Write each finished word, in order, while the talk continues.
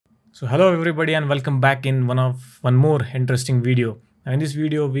So hello everybody and welcome back in one more interesting video. Now in this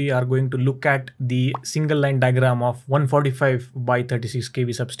video we are going to look at the single line diagram of 145 by 36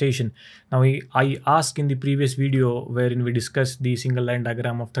 kV substation. Now I asked in the previous video wherein we discussed the single line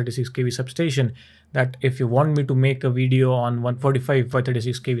diagram of 36 kV substation that if you want me to make a video on 145 by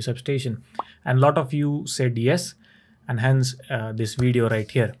 36 kV substation, and a lot of you said yes, and hence this video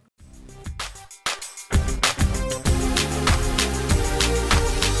right here.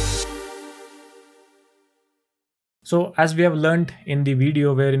 So as we have learned in the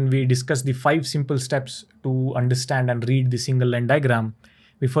video wherein we discussed the 5 simple steps to understand and read the single line diagram,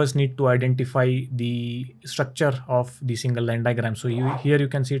 we first need to identify the structure of the single line diagram. So here you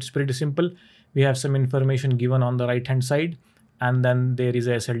can see it's pretty simple. We have some information given on the right hand side, and then there is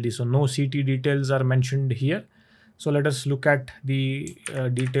a SLD. So no CT details are mentioned here. So let us look at the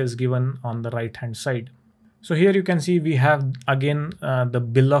details given on the right hand side. So here you can see we have again the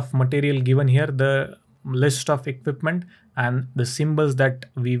bill of material given here, the list of equipment and the symbols that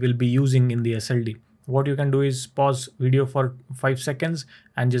we will be using in the SLD. What you can do is pause video for 5 seconds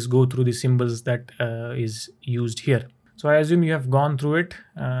and just go through the symbols that is used here. So I assume you have gone through it.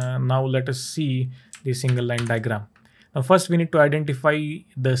 Now let us see the single line diagram. Now first we need to identify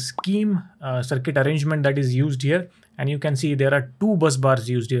the scheme circuit arrangement that is used here, and you can see there are 2 bus bars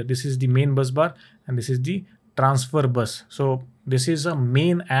used here. This is the main bus bar and this is the transfer bus. So this is a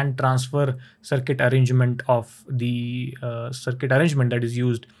main and transfer circuit arrangement of the circuit arrangement that is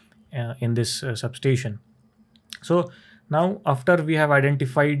used in this substation. So now after we have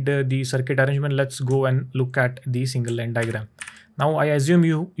identified the circuit arrangement, let's go and look at the single line diagram. Now I assume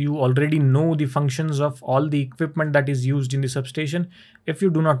you already know the functions of all the equipment that is used in the substation. If you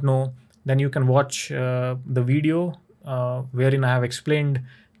do not know, then you can watch the video wherein I have explained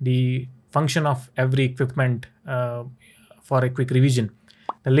the function of every equipment for a quick revision.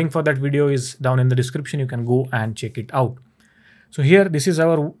 The link for that video is down in the description. You can go and check it out. So here this is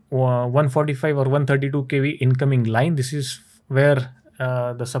our 145 or 132 kV incoming line. This is where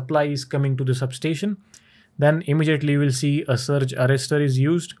the supply is coming to the substation. Then immediately you will see a surge arrestor is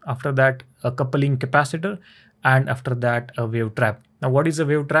used. After that a coupling capacitor, and after that a wave trap. Now what is a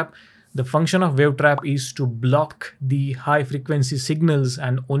wave trap? The function of wave trap is to block the high frequency signals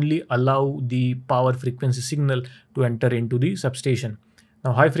and only allow the power frequency signal to enter into the substation.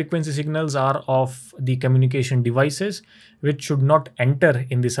 Now high frequency signals are of the communication devices which should not enter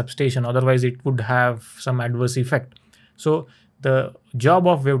in the substation, otherwise it would have some adverse effect. So the job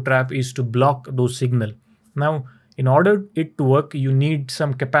of wave trap is to block those signals. Now in order it to work, you need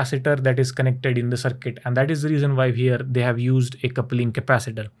some capacitor that is connected in the circuit, and that is the reason why here they have used a coupling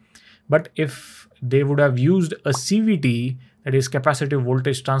capacitor. But if they would have used a CVT, that is capacitive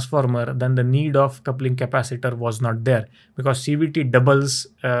voltage transformer, then the need of coupling capacitor was not there, because CVT doubles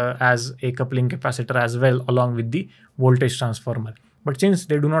as a coupling capacitor as well along with the voltage transformer. But since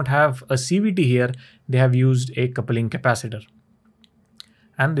they do not have a CVT here, they have used a coupling capacitor.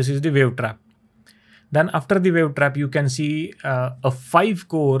 And this is the wave trap. Then after the wave trap, you can see a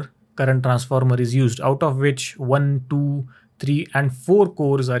 5-core current transformer is used, out of which 1, 2, 3 and 4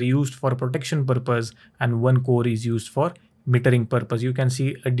 cores are used for protection purpose and 1 core is used for metering purpose. You can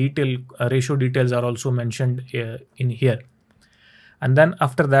see a ratio details are also mentioned in here. And then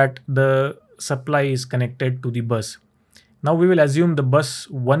after that the supply is connected to the bus. Now we will assume the bus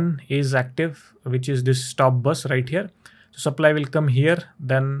 1 is active, which is this stop bus right here. So supply will come here,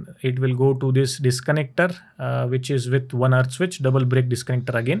 then it will go to this disconnector which is with 1 earth switch, double break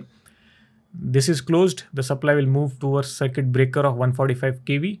disconnector again. This is closed. The supply will move towards circuit breaker of 145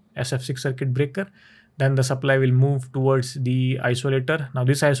 kV, SF6 circuit breaker. Then the supply will move towards the isolator. Now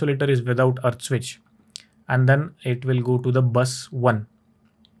this isolator is without earth switch. And then it will go to the bus 1.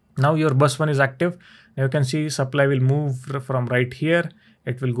 Now your bus 1 is active. Now you can see supply will move from right here.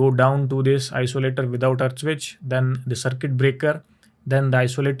 It will go down to this isolator without earth switch, then the circuit breaker, then the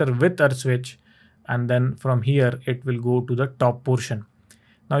isolator with earth switch, and then from here it will go to the top portion.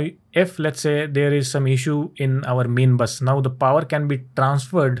 Now, if let's say there is some issue in our main bus, now the power can be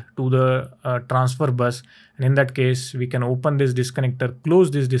transferred to the transfer bus, and in that case we can open this disconnector, close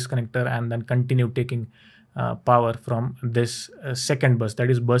this disconnector, and then continue taking power from this second bus,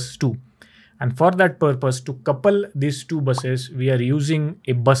 that is bus 2. And for that purpose, to couple these 2 buses, we are using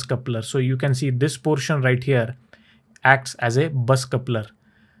a bus coupler. So you can see this portion right here acts as a bus coupler.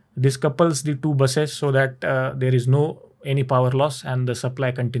 This couples the 2 buses so that there is no any power loss and the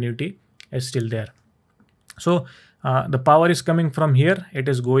supply continuity is still there. So the power is coming from here. It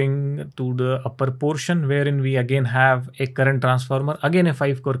is going to the upper portion wherein we again have a current transformer, again a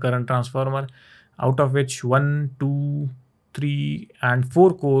 5-core current transformer, out of which 1, 2, 3 and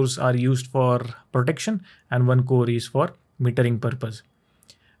 4 cores are used for protection, and 1 core is for metering purpose.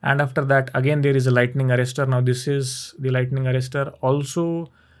 And after that, again, there is a lightning arrestor. Now this is the lightning arrestor also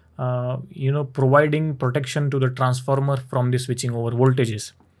providing protection to the transformer from the switching over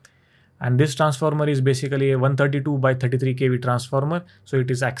voltages. And this transformer is basically a 132 by 33 kV transformer. So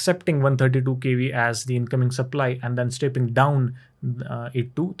it is accepting 132 kV as the incoming supply and then stepping down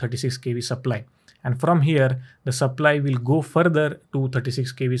it to 36 kV supply. And from here, the supply will go further to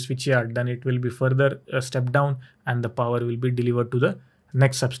 36 kV switchyard. Then it will be further stepped down and the power will be delivered to the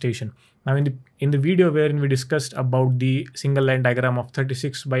next substation. Now in the video wherein we discussed about the single line diagram of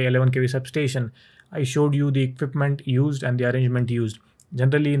 36 by 11 kV substation, I showed you the equipment used and the arrangement used.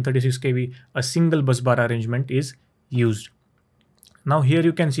 Generally in 36 kV, a single bus bar arrangement is used. Now here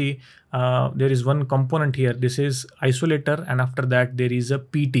you can see there is one component here. This is isolator, and after that there is a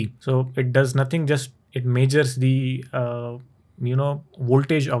PT. So it does nothing, just it measures the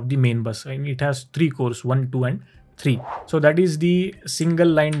voltage of the main bus, and it has 3 cores, 1, 2 and 3. So that is the single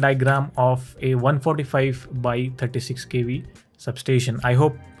line diagram of a 145 by 36 kV substation. I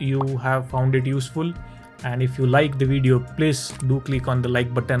hope you have found it useful, and if you like the video, please do click on the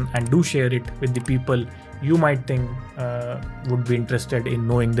like button and do share it with the people you might think would be interested in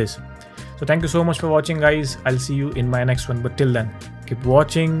knowing this. So thank you so much for watching, guys. I'll see you in my next one, but till then, keep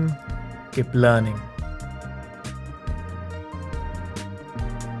watching, keep learning.